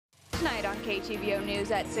Tonight on KTVO News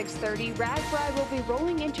at 6:30, RAGBRAI will be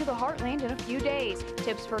rolling into the heartland in a few days.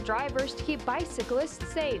 Tips for drivers to keep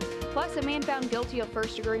bicyclists safe. Plus, a man found guilty of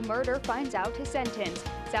first-degree murder finds out his sentence.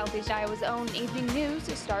 Southeast Iowa's own Evening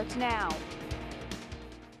News starts now.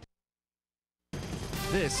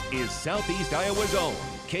 This is Southeast Iowa's own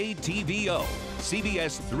KTVO,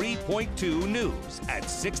 CBS 3.2 News at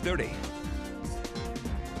 6:30.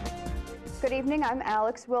 Good evening, I'm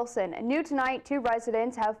Alex Wilson. New tonight, 2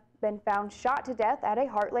 residents have been found shot to death at a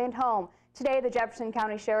Heartland home. Today, the Jefferson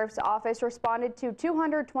County Sheriff's Office responded to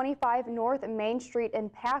 225 North Main Street in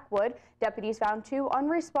Packwood. Deputies found 2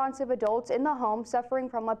 unresponsive adults in the home suffering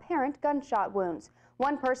from apparent gunshot wounds.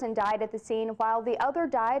 One person died at the scene while the other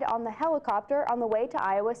died on the helicopter on the way to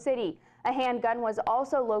Iowa City. A handgun was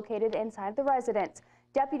also located inside the residence.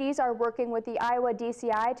 Deputies are working with the Iowa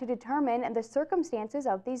DCI to determine the circumstances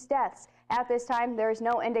of these deaths. At this time, there is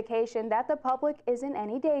no indication that the public is in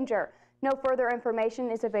any danger. No further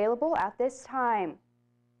information is available at this time.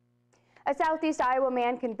 A Southeast Iowa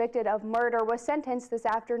man convicted of murder was sentenced this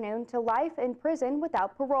afternoon to life in prison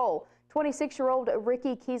without parole. 26-year-old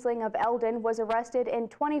Ricky Kiesling of Eldon was arrested in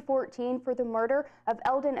 2014 for the murder of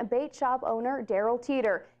Eldon bait shop owner Daryl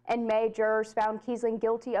Teeter. In May, jurors found Kiesling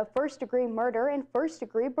guilty of first-degree murder and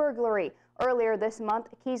first-degree burglary. Earlier this month,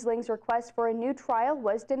 Kiesling's request for a new trial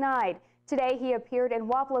was denied. Today, he appeared in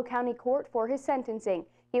Wapello County Court for his sentencing.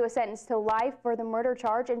 He was sentenced to life for the murder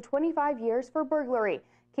charge and 25 years for burglary.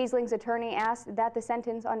 Kiesling's attorney asked that the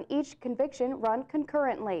sentence on each conviction run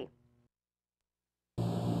concurrently.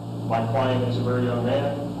 My client is a very young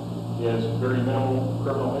man. He has very minimal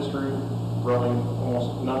criminal history, really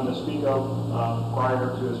almost none to speak of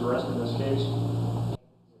prior to his arrest in this case.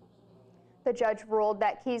 The judge ruled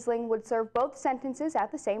that Kiesling would serve both sentences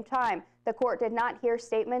at the same time. The court did not hear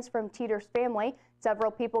statements from Teeter's family. Several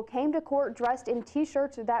people came to court dressed in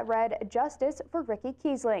t-shirts that read "Justice for Ricky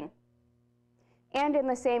Kiesling." And in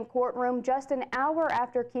the same courtroom, just an hour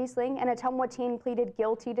after Kiesling, an Ottumwa teen pleaded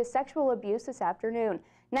guilty to sexual abuse this afternoon.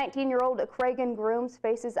 19-year-old Cragen Grooms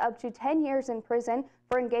faces up to 10 years in prison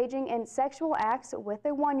for engaging in sexual acts with a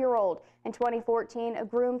 1-year-old. In 2014,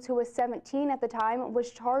 Grooms, who was 17 at the time,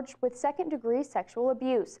 was charged with second-degree sexual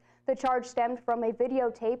abuse. The charge stemmed from a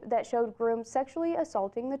videotape that showed Grooms sexually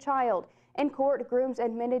assaulting the child. In court, Grooms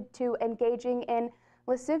admitted to engaging in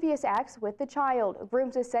lascivious acts with the child.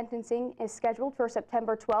 Grooms' sentencing is scheduled for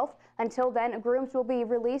September 12th. Until then, Grooms will be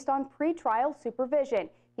released on pretrial supervision.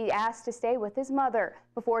 He asked to stay with his mother.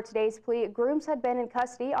 Before today's plea, Grooms had been in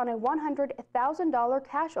custody on a $100,000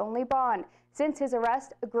 cash-only bond. Since his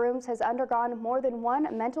arrest, Grooms has undergone more than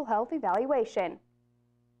 1 mental health evaluation.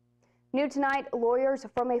 New tonight, lawyers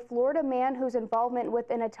from a Florida man whose involvement with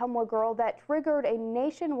an Ottumwa girl that triggered a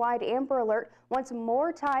nationwide Amber Alert wants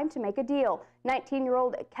more time to make a deal.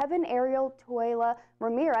 19-year-old Kevin Ariel Tuela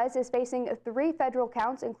Ramirez is facing 3 federal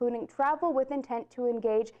counts, including travel with intent to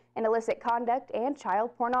engage in illicit conduct and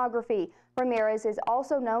child pornography. Ramirez is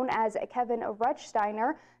also known as Kevin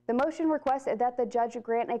Rechsteiner. The motion requests that the judge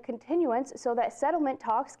grant a continuance so that settlement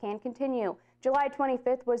talks can continue. July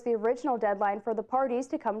 25th was the original deadline for the parties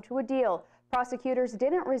to come to a deal. Prosecutors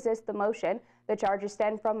didn't resist the motion. The charges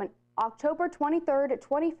stem from an October 23rd,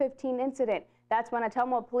 2015 incident. That's when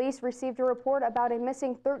Ottumwa police received a report about a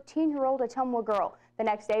missing 13-year-old Ottumwa girl. The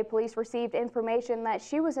next day, police received information that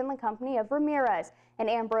she was in the company of Ramirez. An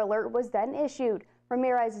Amber Alert was then issued.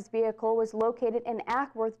 Ramirez's vehicle was located in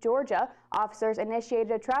Ackworth, Georgia. Officers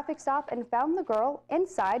initiated a traffic stop and found the girl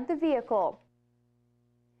inside the vehicle.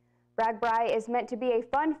 RAGBRAI is meant to be a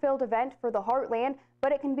fun-filled event for the Heartland,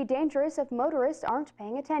 but it can be dangerous if motorists aren't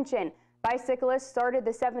paying attention. Bicyclists started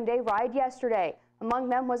the 7-day ride yesterday. Among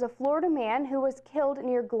them was a Florida man who was killed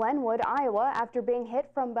near Glenwood, Iowa, after being hit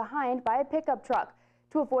from behind by a pickup truck.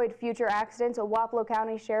 To avoid future accidents, Wapello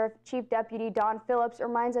County Sheriff Chief Deputy Don Phillips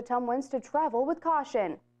reminds Ottumwans to travel with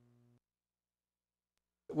caution.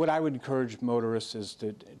 What I would encourage motorists is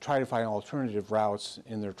to try to find alternative routes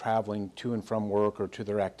in their traveling to and from work or to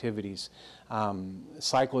their activities.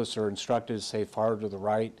 Cyclists are instructed to stay far to the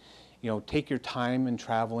right. Take your time in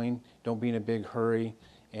traveling. Don't be in a big hurry.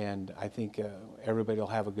 And I think everybody will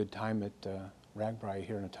have a good time at RAGBRAI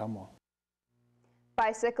here in Ottumwa.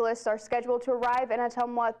 Bicyclists are scheduled to arrive in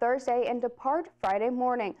Ottumwa Thursday and depart Friday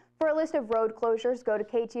morning. For a list of road closures, go to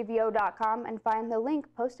KTVO.com and find the link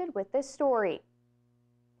posted with this story.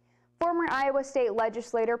 Former Iowa State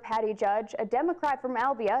legislator Patty Judge, a Democrat from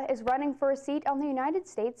Albia, is running for a seat on the United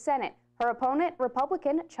States Senate. Her opponent,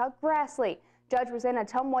 Republican Chuck Grassley. Judge was in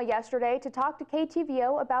Ottumwa yesterday to talk to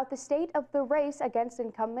KTVO about the state of the race against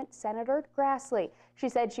incumbent Senator Grassley. She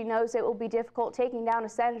said she knows it will be difficult taking down a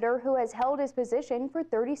senator who has held his position for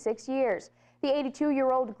 36 years. The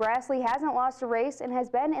 82-year-old Grassley hasn't lost a race and has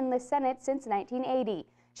been in the Senate since 1980.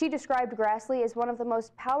 She described Grassley as one of the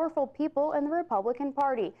most powerful people in the Republican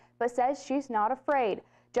Party, but says she's not afraid.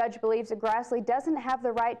 Judge believes that Grassley doesn't have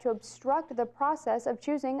the right to obstruct the process of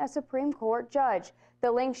choosing a Supreme Court judge.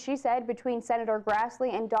 The link, she said, between Senator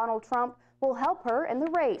Grassley and Donald Trump will help her in the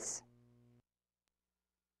race.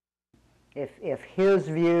 If his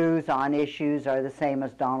views on issues are the same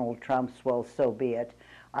as Donald Trump's, well, so be it.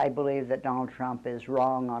 I believe that Donald Trump is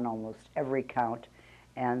wrong on almost every count,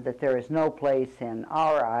 and that there is no place in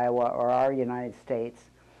our Iowa or our United States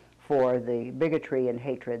for the bigotry and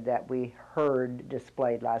hatred that we heard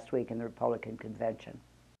displayed last week in the Republican convention.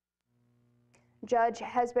 Judge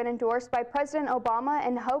has been endorsed by President Obama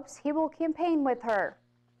and hopes he will campaign with her.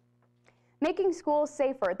 Making schools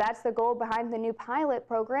safer, that's the goal behind the new pilot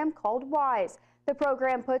program called WISE. The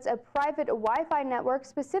program puts a private Wi-Fi network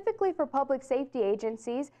specifically for public safety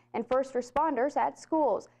agencies and first responders at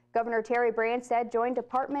schools. Governor Terry Branstad joined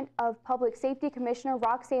Department of Public Safety Commissioner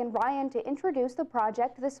Roxanne Ryan to introduce the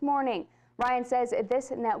project this morning. Ryan says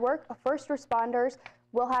this network of first responders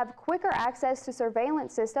will have quicker access to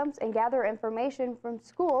surveillance systems and gather information from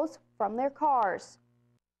schools from their cars.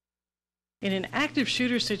 In an active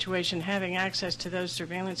shooter situation, having access to those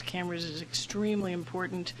surveillance cameras is extremely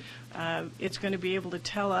important. It's going to be able to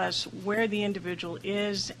tell us where the individual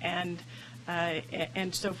is, and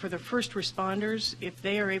so for the first responders, if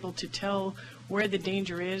they are able to tell where the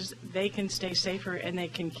danger is, they can stay safer and they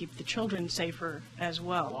can keep the children safer as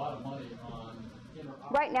well.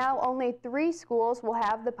 Right now, only 3 schools will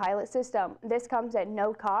have the pilot system. This comes at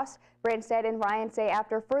no cost. Branstad and Ryan say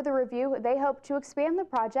after further review, they hope to expand the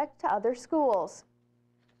project to other schools.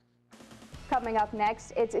 Coming up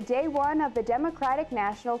next, it's day 1 of the Democratic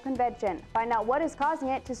National Convention. Find out what is causing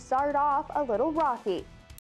it to start off a little rocky.